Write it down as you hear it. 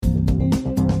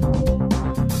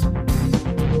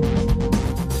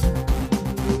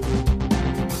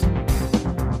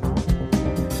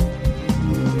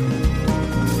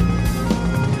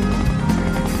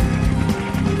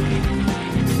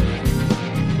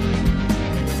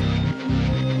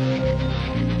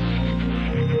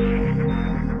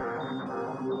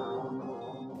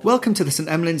welcome to the St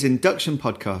Emlyn's Induction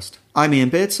podcast. I'm Ian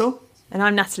Beardsall. And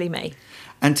I'm Natalie May.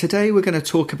 And today we're going to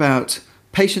talk about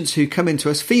patients who come into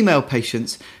us, female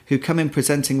patients, who come in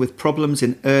presenting with problems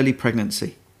in early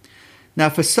pregnancy. Now,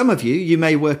 for some of you, you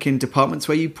may work in departments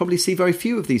where you probably see very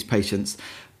few of these patients,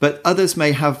 but others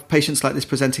may have patients like this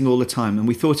presenting all the time. And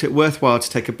we thought it worthwhile to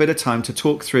take a bit of time to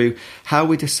talk through how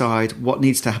we decide what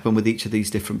needs to happen with each of these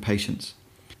different patients.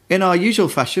 In our usual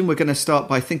fashion, we're going to start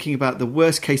by thinking about the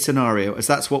worst case scenario, as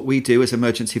that's what we do as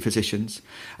emergency physicians.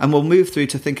 And we'll move through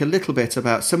to think a little bit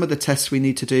about some of the tests we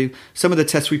need to do, some of the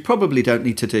tests we probably don't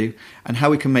need to do, and how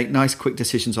we can make nice, quick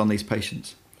decisions on these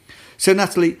patients. So,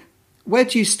 Natalie, where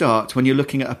do you start when you're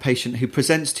looking at a patient who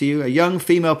presents to you, a young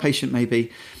female patient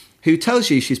maybe, who tells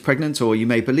you she's pregnant, or you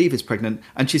may believe is pregnant,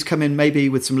 and she's come in maybe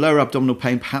with some lower abdominal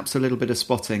pain, perhaps a little bit of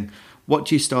spotting? What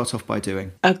do you start off by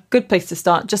doing? A good place to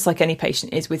start, just like any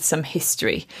patient, is with some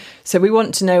history. So we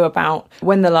want to know about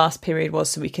when the last period was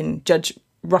so we can judge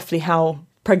roughly how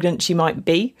pregnant she might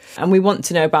be. And we want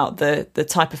to know about the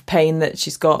type of pain that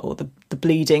she's got, or the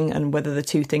bleeding, and whether the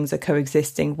two things are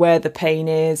coexisting, where the pain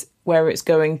is, where it's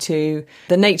going to,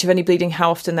 the nature of any bleeding, how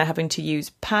often they're having to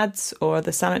use pads or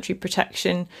other sanitary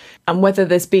protection, and whether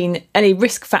there's been any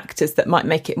risk factors that might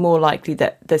make it more likely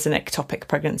that there's an ectopic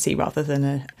pregnancy rather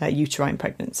than a uterine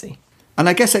pregnancy. And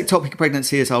I guess ectopic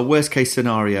pregnancy is our worst case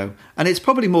scenario, and it's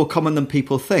probably more common than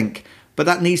people think, but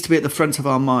that needs to be at the front of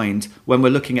our mind when we're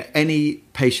looking at any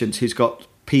patient who's got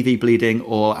PV bleeding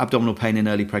or abdominal pain in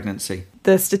early pregnancy.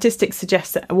 The statistics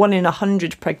suggest that 1 in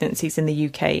 100 pregnancies in the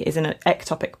UK is an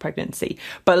ectopic pregnancy.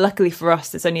 But luckily for us,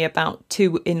 there's only about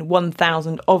 2 in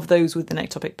 1,000 of those with an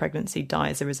ectopic pregnancy die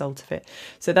as a result of it.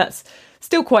 So that's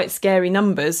still quite scary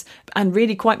numbers, and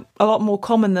really quite a lot more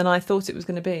common than I thought it was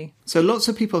going to be. So lots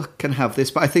of people can have this,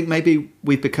 but I think maybe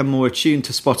we've become more attuned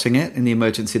to spotting it in the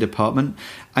emergency department.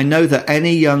 I know that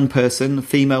any young person,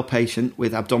 female patient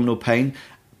with abdominal pain,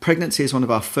 pregnancy is one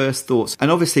of our first thoughts. And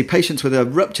obviously patients with a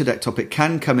ruptured ectopic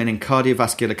can come in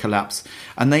cardiovascular collapse,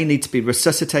 and they need to be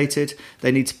resuscitated.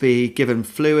 They need to be given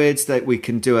fluids. That we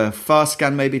can do a fast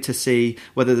scan maybe to see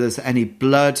whether there's any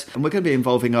blood. And we're going to be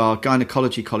involving our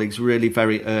gynecology colleagues really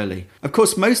very early. Of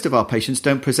course, most of our patients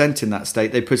don't present in that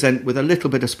state. They present with a little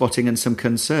bit of spotting and some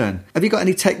concern. Have you got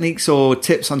any techniques or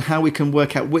tips on how we can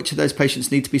work out which of those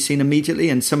patients need to be seen immediately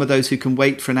and some of those who can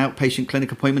wait for an outpatient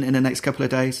clinic appointment in the next couple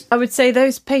of days? I would say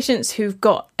those patients who've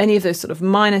got any of those sort of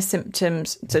minor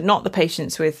symptoms, so not the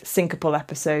patients with syncopal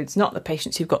episodes, not the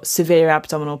patients who've got severe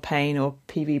abdominal pain or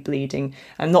PV bleeding,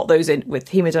 and not those with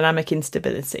hemodynamic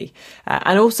instability,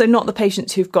 and also not the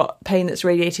patients who've got pain that's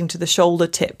radiating to the shoulder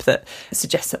tip that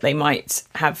suggests that they might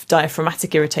have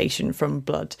diaphragmatic irritation from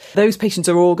blood. Those patients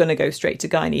are all going to go straight to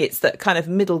gynae. It's that kind of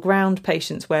middle ground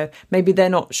patients where maybe they're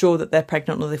not sure that they're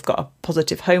pregnant, or they've got a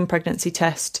positive home pregnancy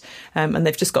test, and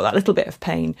they've just got that little bit of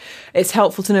pain. It's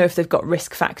helpful to know if they've got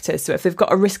risk factors. So if they've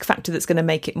got a risk factor that's going to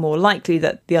make it more likely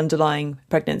that the underlying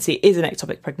pregnancy is an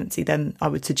ectopic pregnancy, then I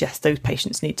would suggest those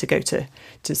patients need to go to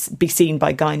be seen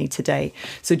by gynae today.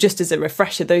 So just as a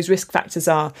refresher, those risk factors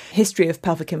are history of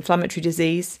pelvic inflammatory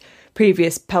disease,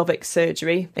 previous pelvic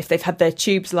surgery, if they've had their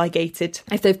tubes ligated,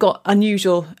 if they've got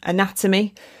unusual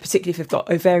anatomy, particularly if they've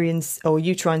got ovarian or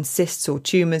uterine cysts or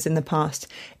tumours in the past,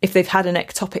 if they've had an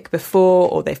ectopic before,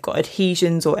 or they've got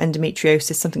adhesions or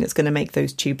endometriosis, something that's going to make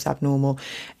those tubes abnormal,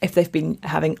 if they've been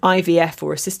having IVF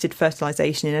or assisted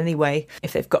fertilisation in any way,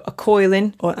 if they've got a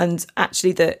coiling, and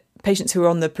actually the patients who are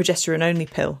on the progesterone-only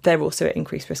pill, they're also at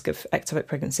increased risk of ectopic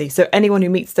pregnancy. So anyone who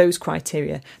meets those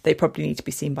criteria, they probably need to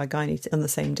be seen by gynae on the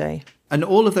same day. And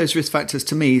all of those risk factors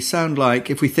to me sound like,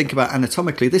 if we think about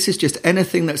anatomically, this is just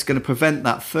anything that's going to prevent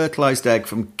that fertilised egg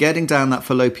from getting down that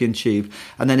fallopian tube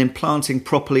and then implanting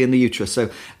properly in the uterus. So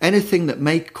anything that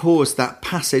may cause that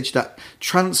passage, that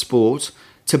transport,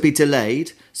 to be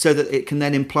delayed so that it can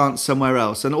then implant somewhere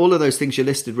else. And all of those things you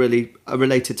listed really are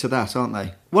related to that, aren't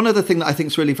they? One other thing that I think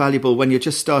is really valuable when you're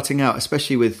just starting out,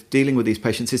 especially with dealing with these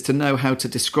patients, is to know how to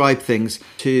describe things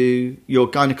to your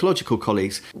gynecological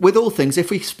colleagues. With all things, if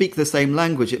we speak the same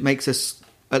language, it makes us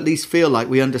at least feel like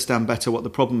we understand better what the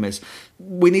problem is.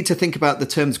 We need to think about the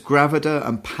terms gravida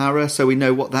and para, so we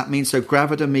know what that means. So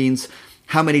gravida means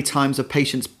how many times a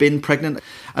patient's been pregnant,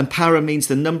 and para means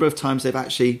the number of times they've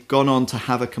actually gone on to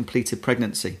have a completed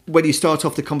pregnancy. When you start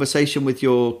off the conversation with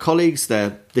your colleagues,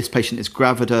 this patient is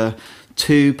gravida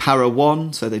 2, para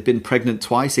 1, so they've been pregnant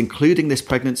twice, including this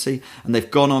pregnancy, and they've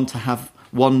gone on to have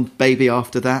one baby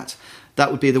after that.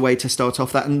 That would be the way to start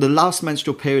off that. And the last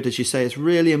menstrual period, as you say, is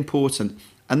really important.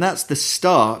 And that's the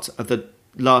start of the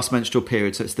last menstrual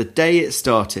period. So it's the day it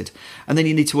started. And then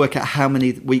you need to work out how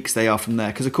many weeks they are from there.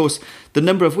 Because, of course, the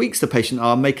number of weeks the patient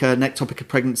are make an ectopic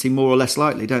pregnancy more or less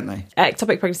likely, don't they?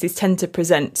 Ectopic pregnancies tend to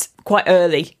present quite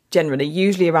early, generally,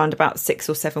 usually around about 6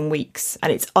 or 7 weeks.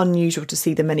 And it's unusual to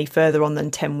see them any further on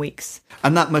than 10 weeks.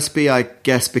 And that must be, I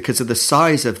guess, because of the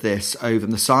size of this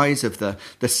ovum, the size of the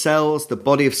cells, the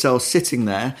body of cells sitting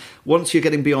there. Once you're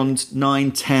getting beyond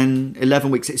 9, 10,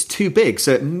 11 weeks, it's too big.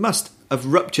 So it must have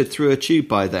ruptured through a tube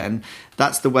by then.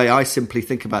 That's the way I simply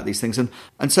think about these things.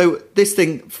 And so this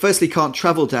thing firstly can't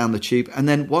travel down the tube. And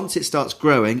then once it starts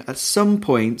growing, at some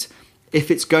point, if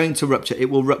it's going to rupture, it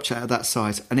will rupture at that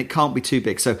size, and it can't be too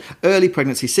big. So early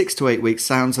pregnancy, 6 to 8 weeks,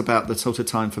 sounds about the sort of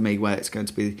time for me where it's going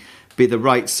to be the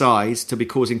right size to be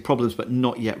causing problems, but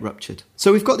not yet ruptured.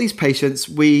 So we've got these patients,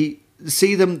 we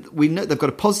see them, we know they've got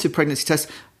a positive pregnancy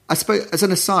test. I suppose, as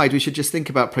an aside, we should just think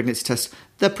about pregnancy tests.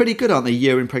 They're pretty good, aren't they,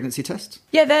 urine pregnancy tests?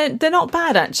 Yeah, they're not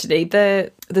bad, actually.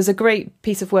 There's a great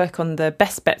piece of work on the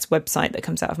Best Bets website that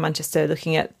comes out of Manchester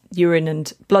looking at urine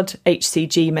and blood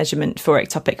HCG measurement for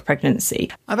ectopic pregnancy.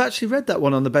 I've actually read that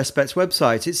one on the Best Bets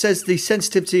website. It says the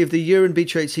sensitivity of the urine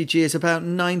beta HCG is about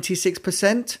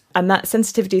 96%. And that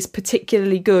sensitivity is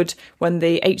particularly good when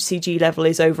the HCG level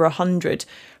is over 100.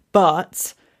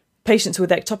 But patients with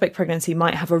ectopic pregnancy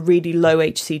might have a really low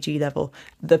HCG level.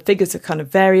 The figures are kind of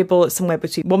variable. It's somewhere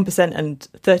between 1% and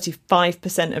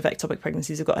 35% of ectopic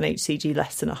pregnancies have got an HCG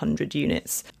less than 100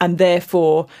 units. And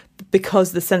therefore,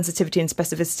 because the sensitivity and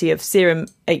specificity of serum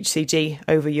HCG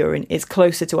over urine is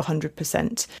closer to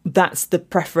 100%, that's the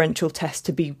preferential test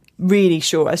to be really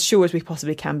sure as we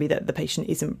possibly can be, that the patient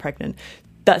isn't pregnant.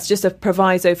 That's just a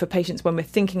proviso for patients when we're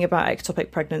thinking about ectopic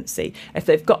pregnancy. If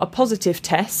they've got a positive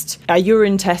test, a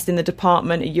urine test in the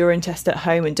department, a urine test at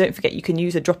home, and don't forget you can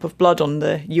use a drop of blood on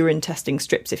the urine testing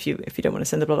strips if you don't want to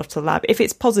send the blood off to the lab. If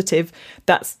it's positive,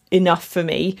 that's enough for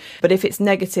me. But if it's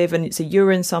negative and it's a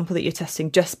urine sample that you're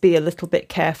testing, just be a little bit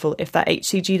careful. If that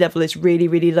HCG level is really,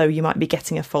 really low, you might be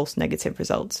getting a false negative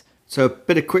result. So a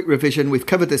bit of quick revision. We've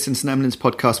covered this in St Emily's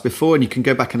podcast before, and you can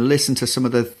go back and listen to some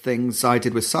of the things I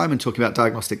did with Simon talking about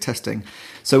diagnostic testing.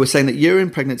 So we're saying that urine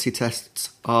pregnancy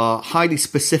tests are highly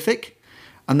specific,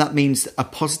 and that means a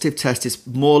positive test is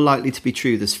more likely to be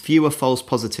true. There's fewer false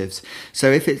positives.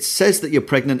 So if it says that you're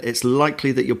pregnant, it's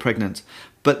likely that you're pregnant.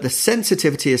 But the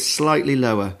sensitivity is slightly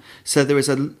lower. So there is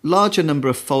a larger number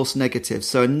of false negatives.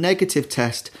 So a negative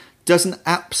test doesn't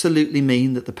absolutely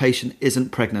mean that the patient isn't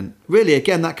pregnant. Really,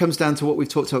 again, that comes down to what we've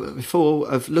talked about before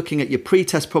of looking at your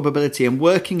pre-test probability and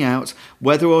working out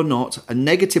whether or not a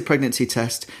negative pregnancy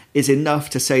test is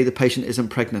enough to say the patient isn't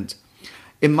pregnant.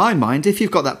 In my mind, if you've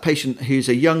got that patient who's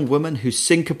a young woman, who's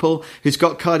syncopal, who's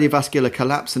got cardiovascular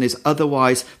collapse and is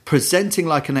otherwise presenting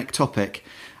like an ectopic,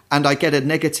 and I get a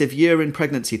negative urine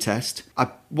pregnancy test, I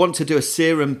want to do a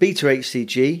serum beta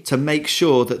HCG to make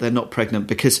sure that they're not pregnant,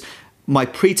 because my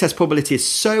pre-test probability is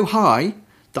so high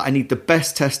that I need the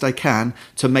best test I can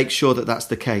to make sure that that's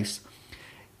the case.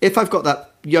 If I've got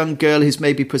that young girl who's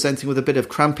maybe presenting with a bit of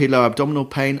crampy lower abdominal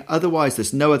pain, otherwise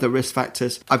there's no other risk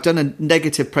factors, I've done a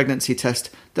negative pregnancy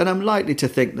test, then I'm likely to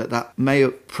think that that may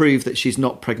prove that she's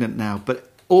not pregnant now. But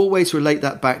always relate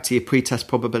that back to your pre-test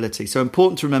probability. So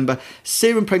important to remember,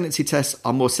 serum pregnancy tests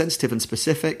are more sensitive and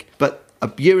specific, but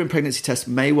a urine pregnancy test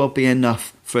may well be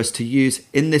enough for us to use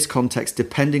in this context,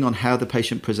 depending on how the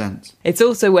patient presents. It's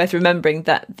also worth remembering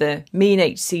that the mean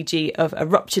HCG of a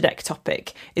ruptured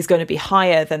ectopic is going to be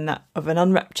higher than that of an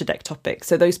unruptured ectopic.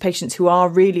 So those patients who are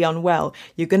really unwell,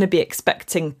 you're going to be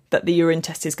expecting that the urine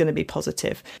test is going to be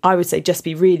positive. I would say just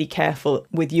be really careful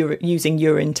with using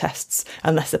urine tests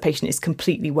unless the patient is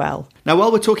completely well. Now,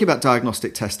 while we're talking about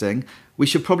diagnostic testing, we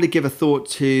should probably give a thought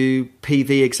to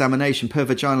PV examination, per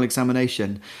vaginal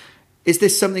examination. Is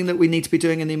this something that we need to be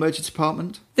doing in the emergency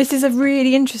department? This is a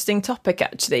really interesting topic,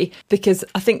 actually, because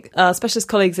I think specialist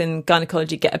colleagues in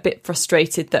gynaecology get a bit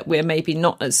frustrated that we're maybe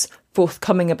not as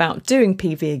forthcoming about doing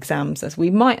PV exams as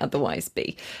we might otherwise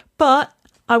be. But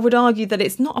I would argue that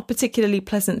it's not a particularly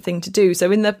pleasant thing to do.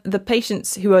 So in the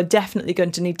patients who are definitely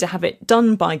going to need to have it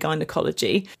done by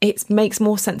gynaecology, it makes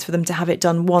more sense for them to have it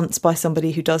done once by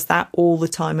somebody who does that all the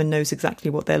time and knows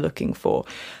exactly what they're looking for.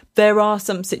 There are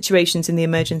some situations in the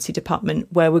emergency department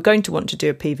where we're going to want to do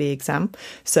a PV exam.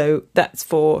 So that's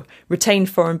for retained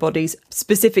foreign bodies,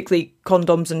 specifically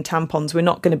condoms and tampons. We're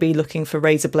not going to be looking for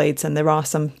razor blades, and there are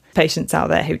some patients out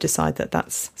there who decide that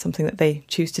that's something that they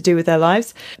choose to do with their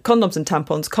lives. Condoms and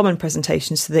tampons, common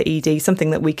presentations to the ED,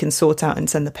 something that we can sort out and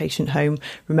send the patient home,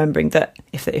 remembering that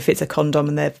if it's a condom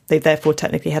and they've therefore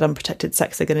technically had unprotected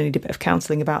sex, they're going to need a bit of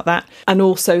counselling about that. And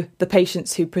also the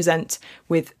patients who present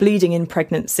with bleeding in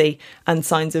pregnancy, pregnancy and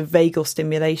signs of vagal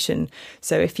stimulation.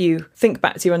 So if you think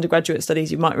back to your undergraduate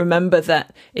studies, you might remember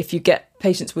that if you get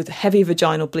patients with heavy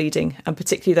vaginal bleeding, and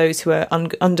particularly those who are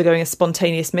undergoing a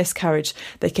spontaneous miscarriage,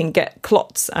 they can get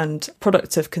clots and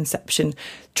products of conception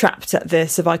trapped at the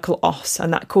cervical os,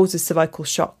 and that causes cervical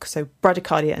shock, so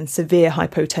bradycardia and severe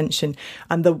hypotension.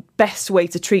 And the best way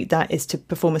to treat that is to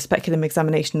perform a speculum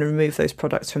examination and remove those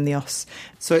products from the os.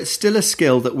 So it's still a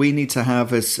skill that we need to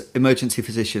have as emergency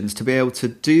physicians to be able to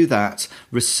do that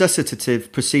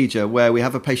resuscitative procedure where we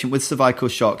have a patient with cervical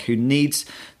shock who needs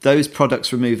those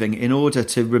products removing in order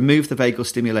to remove the vagal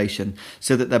stimulation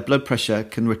so that their blood pressure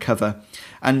can recover.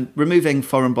 And removing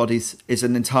foreign bodies is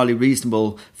an entirely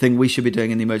reasonable thing we should be doing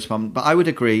in the emergency department. But I would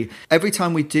agree, every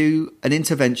time we do an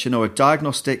intervention or a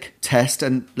diagnostic test,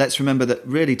 and let's remember that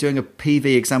really doing a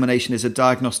PV examination is a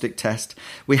diagnostic test,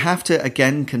 we have to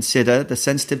again consider the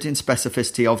sensitivity and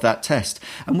specificity of that test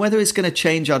and whether it's going to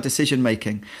change our decision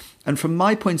making. And from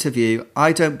my point of view,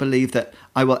 I don't believe that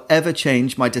I will ever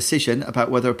change my decision about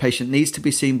whether a patient needs to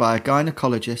be seen by a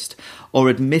gynaecologist or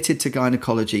admitted to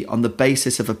gynecology on the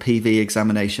basis of a PV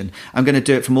examination. I'm going to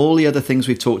do it from all the other things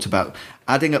we've talked about,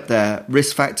 adding up their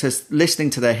risk factors,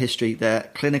 listening to their history, their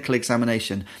clinical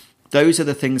examination. Those are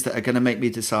the things that are going to make me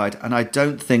decide, and I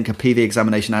don't think a PV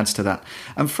examination adds to that.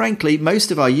 And frankly,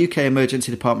 most of our UK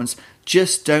emergency departments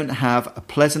just don't have a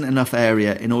pleasant enough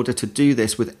area in order to do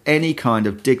this with any kind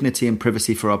of dignity and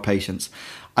privacy for our patients.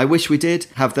 I wish we did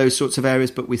have those sorts of areas,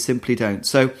 but we simply don't.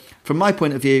 So from my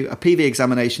point of view, a PV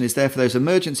examination is there for those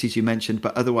emergencies you mentioned,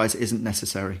 but otherwise isn't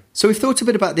necessary. So we've thought a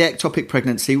bit about the ectopic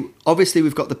pregnancy. Obviously,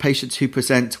 we've got the patients who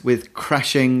present with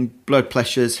crashing blood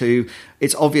pressures, who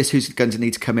it's obvious who's going to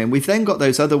need to come in. We've then got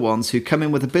those other ones who come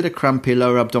in with a bit of crampy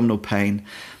lower abdominal pain,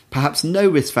 perhaps no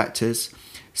risk factors.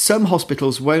 Some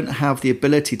hospitals won't have the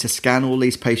ability to scan all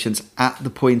these patients at the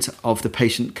point of the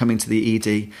patient coming to the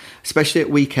ED, especially at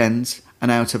weekends and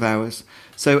out of hours.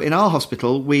 So in our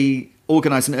hospital, we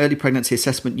organise an early pregnancy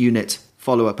assessment unit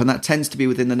follow-up, and that tends to be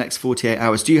within the next 48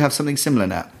 hours. Do you have something similar,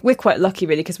 Nat? We're quite lucky,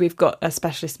 really, because we've got a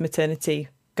specialist maternity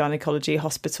gynecology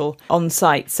hospital on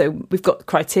site. So we've got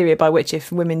criteria by which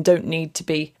if women don't need to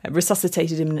be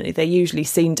resuscitated imminently, they're usually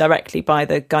seen directly by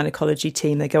the gynecology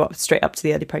team. They go up straight up to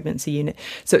the early pregnancy unit.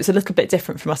 So it's a little bit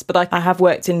different from us. But I have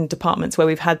worked in departments where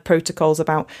we've had protocols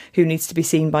about who needs to be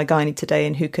seen by gynae today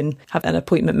and who can have an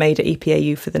appointment made at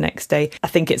EPAU for the next day. I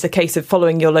think it's a case of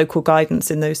following your local guidance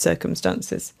in those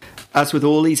circumstances. As with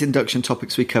all these induction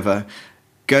topics we cover,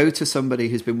 go to somebody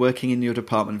who's been working in your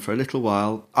department for a little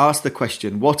while, ask the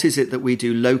question, what is it that we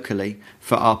do locally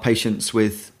for our patients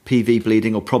with PV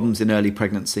bleeding or problems in early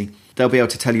pregnancy? They'll be able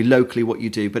to tell you locally what you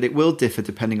do, but it will differ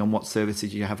depending on what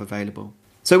services you have available.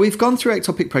 So we've gone through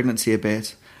ectopic pregnancy a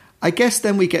bit. I guess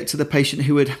then we get to the patient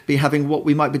who would be having what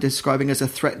we might be describing as a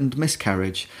threatened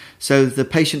miscarriage. So the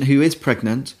patient who is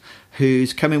pregnant,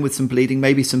 who's come in with some bleeding,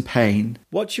 maybe some pain.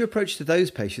 What's your approach to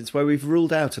those patients where we've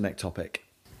ruled out an ectopic?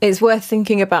 It's worth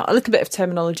thinking about a little bit of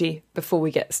terminology before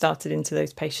we get started into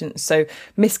those patients. So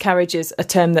miscarriage is a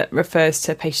term that refers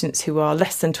to patients who are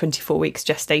less than 24 weeks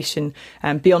gestation.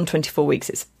 Beyond 24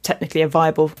 weeks, it's technically a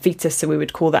viable fetus, so we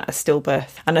would call that a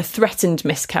stillbirth. And a threatened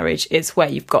miscarriage is where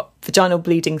you've got vaginal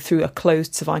bleeding through a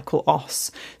closed cervical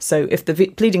os. So if the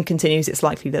bleeding continues, it's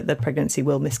likely that the pregnancy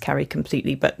will miscarry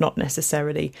completely, but not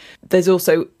necessarily. There's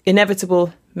also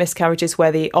inevitable miscarriages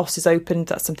where the os is opened.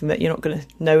 That's something that you're not going to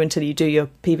know until you do your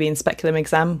PV and speculum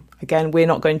exam. Again, we're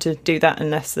not going to do that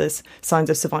unless there's signs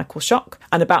of cervical shock.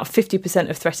 And about 50%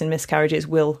 of threatened miscarriages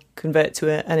will convert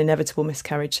to an inevitable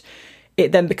miscarriage.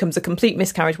 It then becomes a complete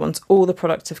miscarriage once all the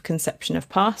products of conception have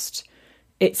passed.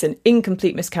 It's an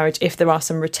incomplete miscarriage if there are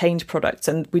some retained products.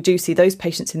 And we do see those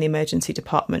patients in the emergency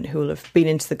department who will have been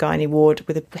into the gynae ward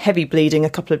with a heavy bleeding a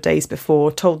couple of days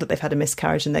before, told that they've had a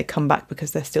miscarriage, and they come back because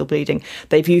they're still bleeding.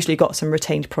 They've usually got some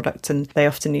retained products and they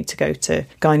often need to go to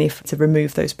gynae to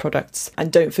remove those products.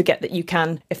 And don't forget that you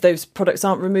can, if those products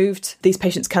aren't removed, these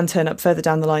patients can turn up further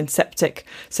down the line septic.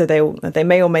 So they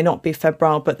may or may not be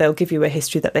febrile, but they'll give you a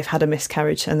history that they've had a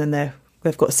miscarriage and then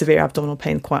they've got severe abdominal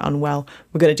pain, quite unwell.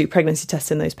 We're going to do pregnancy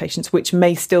tests in those patients, which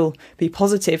may still be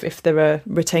positive if there are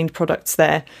retained products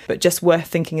there, but just worth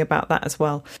thinking about that as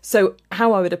well. So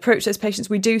how I would approach those patients,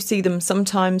 we do see them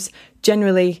sometimes.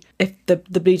 Generally, if the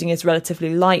bleeding is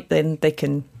relatively light, then they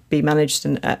can be managed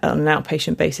on an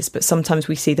outpatient basis, but sometimes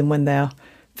we see them when they are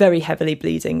very heavily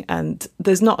bleeding, and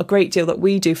there's not a great deal that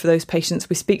we do for those patients.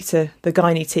 We speak to the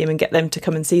gynae team and get them to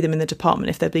come and see them in the department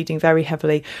if they're bleeding very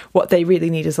heavily. What they really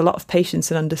need is a lot of patience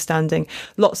and understanding.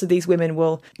 Lots of these women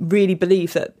will really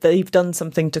believe that they've done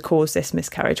something to cause this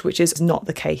miscarriage, which is not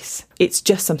the case. It's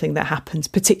just something that happens,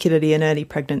 particularly in early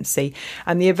pregnancy.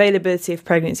 And the availability of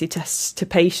pregnancy tests to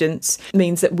patients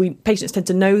means that patients tend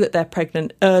to know that they're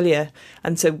pregnant earlier.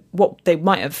 And so what they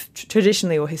might have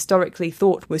traditionally or historically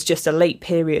thought was just a late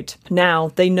period,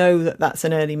 now they know that that's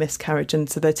an early miscarriage, and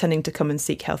so they're tending to come and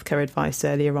seek healthcare advice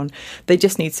earlier on. They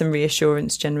just need some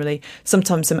reassurance generally,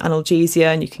 sometimes some analgesia,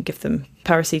 and you can give them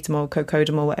paracetamol,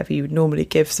 cocodamol, whatever you would normally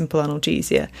give simple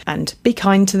analgesia, and be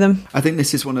kind to them. I think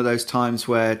this is one of those times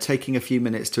where taking a few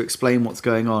minutes to explain what's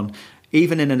going on,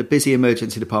 even in a busy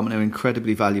emergency department, are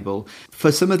incredibly valuable.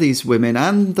 For some of these women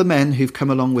and the men who've come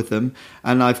along with them,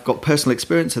 and I've got personal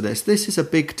experience of this is a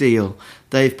big deal.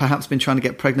 They've perhaps been trying to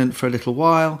get pregnant for a little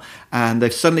while, and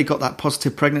they've suddenly got that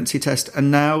positive pregnancy test,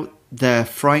 and now they're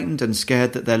frightened and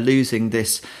scared that they're losing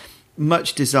this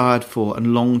much desired for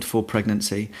and longed for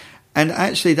pregnancy. And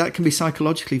actually, that can be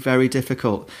psychologically very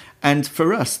difficult. And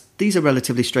for us, these are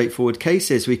relatively straightforward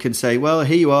cases. We can say, well,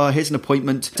 here you are, here's an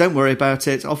appointment, don't worry about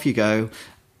it, off you go.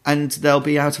 And they'll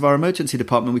be out of our emergency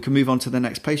department. We can move on to the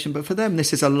next patient. But for them,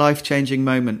 this is a life-changing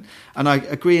moment. And I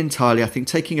agree entirely. I think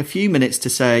taking a few minutes to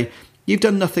say, you've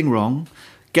done nothing wrong.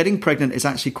 Getting pregnant is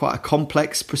actually quite a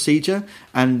complex procedure,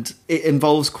 and it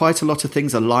involves quite a lot of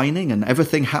things aligning and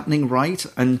everything happening right.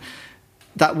 And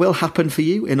that will happen for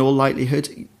you in all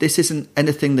likelihood. This isn't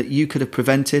anything that you could have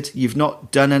prevented. You've not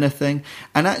done anything.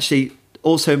 And actually,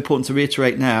 also important to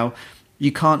reiterate now,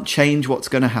 you can't change what's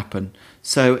going to happen.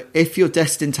 So if you're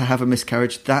destined to have a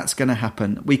miscarriage, that's going to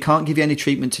happen. We can't give you any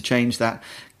treatment to change that.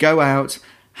 Go out,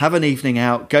 have an evening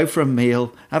out, go for a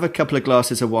meal, have a couple of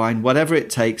glasses of wine, whatever it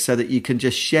takes, so that you can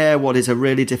just share what is a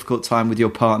really difficult time with your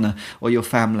partner or your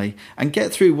family and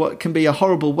get through what can be a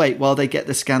horrible wait while they get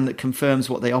the scan that confirms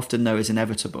what they often know is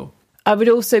inevitable. I would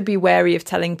also be wary of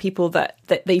telling people that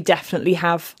they definitely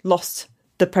have lost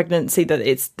the pregnancy,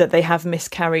 that they have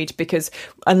miscarried, because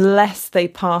unless they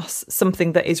pass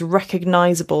something that is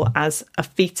recognisable as a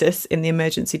fetus in the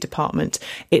emergency department,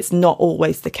 it's not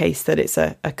always the case that it's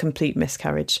a complete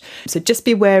miscarriage. So just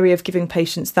be wary of giving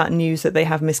patients that news that they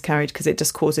have miscarried, because it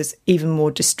just causes even more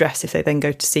distress if they then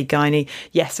go to see gynae.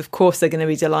 Yes, of course, they're going to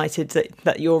be delighted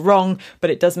that you're wrong,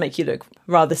 but it does make you look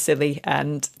rather silly,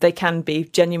 and they can be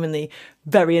genuinely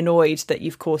very annoyed that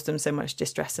you've caused them so much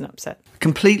distress and upset.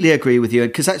 Completely agree with you,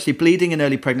 because actually bleeding in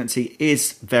early pregnancy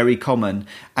is very common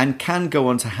and can go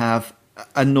on to have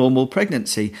a normal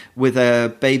pregnancy with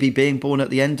a baby being born at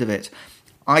the end of it.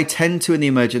 I tend to, in the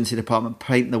emergency department,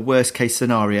 paint the worst case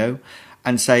scenario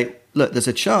and say, look, there's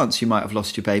a chance you might have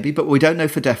lost your baby, but we don't know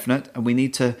for definite, and we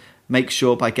need to make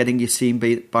sure by getting you seen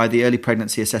by the early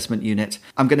pregnancy assessment unit.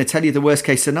 I'm going to tell you the worst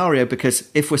case scenario, because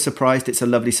if we're surprised, it's a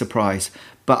lovely surprise.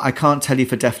 But I can't tell you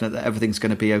for definite that everything's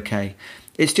going to be okay.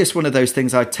 It's just one of those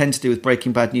things I tend to do with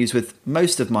breaking bad news with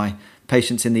most of my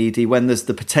patients in the ED when there's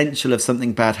the potential of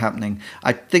something bad happening.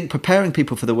 I think preparing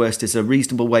people for the worst is a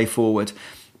reasonable way forward,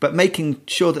 but making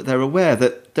sure that they're aware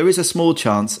that there is a small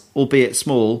chance, albeit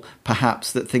small,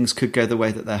 perhaps, that things could go the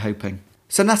way that they're hoping.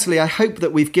 So Natalie, I hope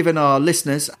that we've given our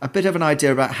listeners a bit of an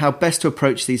idea about how best to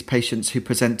approach these patients who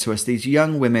present to us, these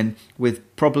young women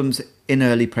with problems in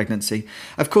early pregnancy.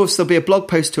 Of course, there'll be a blog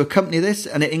post to accompany this,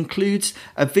 and it includes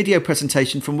a video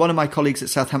presentation from one of my colleagues at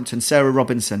Southampton, Sarah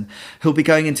Robinson, who'll be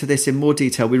going into this in more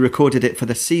detail. We recorded it for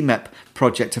the CMEP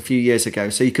project a few years ago,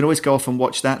 so you can always go off and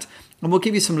watch that, and we'll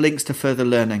give you some links to further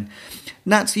learning.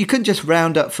 Nat, you couldn't just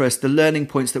round up for us the learning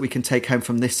points that we can take home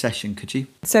from this session, could you?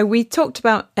 So we talked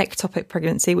about ectopic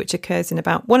pregnancy, which occurs in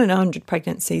about 1 in 100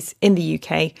 pregnancies in the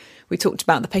UK. We talked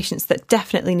about the patients that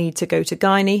definitely need to go to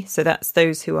gynae. So that's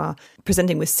those who are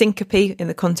presenting with syncope in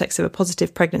the context of a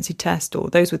positive pregnancy test, or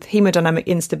those with hemodynamic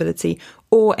instability,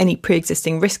 or any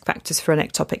pre-existing risk factors for an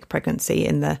ectopic pregnancy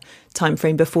in the time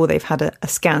frame before they've had a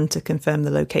scan to confirm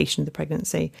the location of the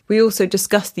pregnancy. We also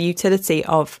discussed the utility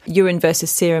of urine versus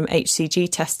serum HCG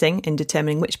testing in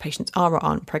determining which patients are or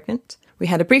aren't pregnant. We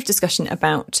had a brief discussion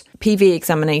about PV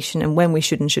examination and when we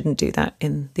should and shouldn't do that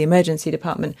in the emergency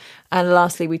department. And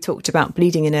lastly, we talked about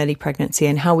bleeding in early pregnancy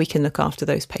and how we can look after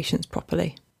those patients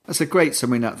properly. That's a great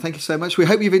summary, Nat. Thank you so much. We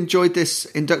hope you've enjoyed this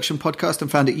induction podcast and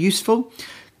found it useful.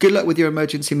 Good luck with your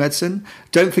emergency medicine.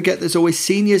 Don't forget there's always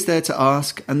seniors there to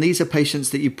ask, and these are patients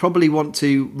that you probably want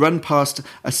to run past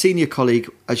a senior colleague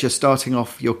as you're starting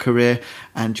off your career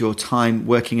and your time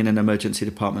working in an emergency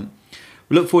department.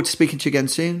 We look forward to speaking to you again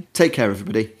soon. Take care,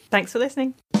 everybody. Thanks for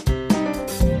listening.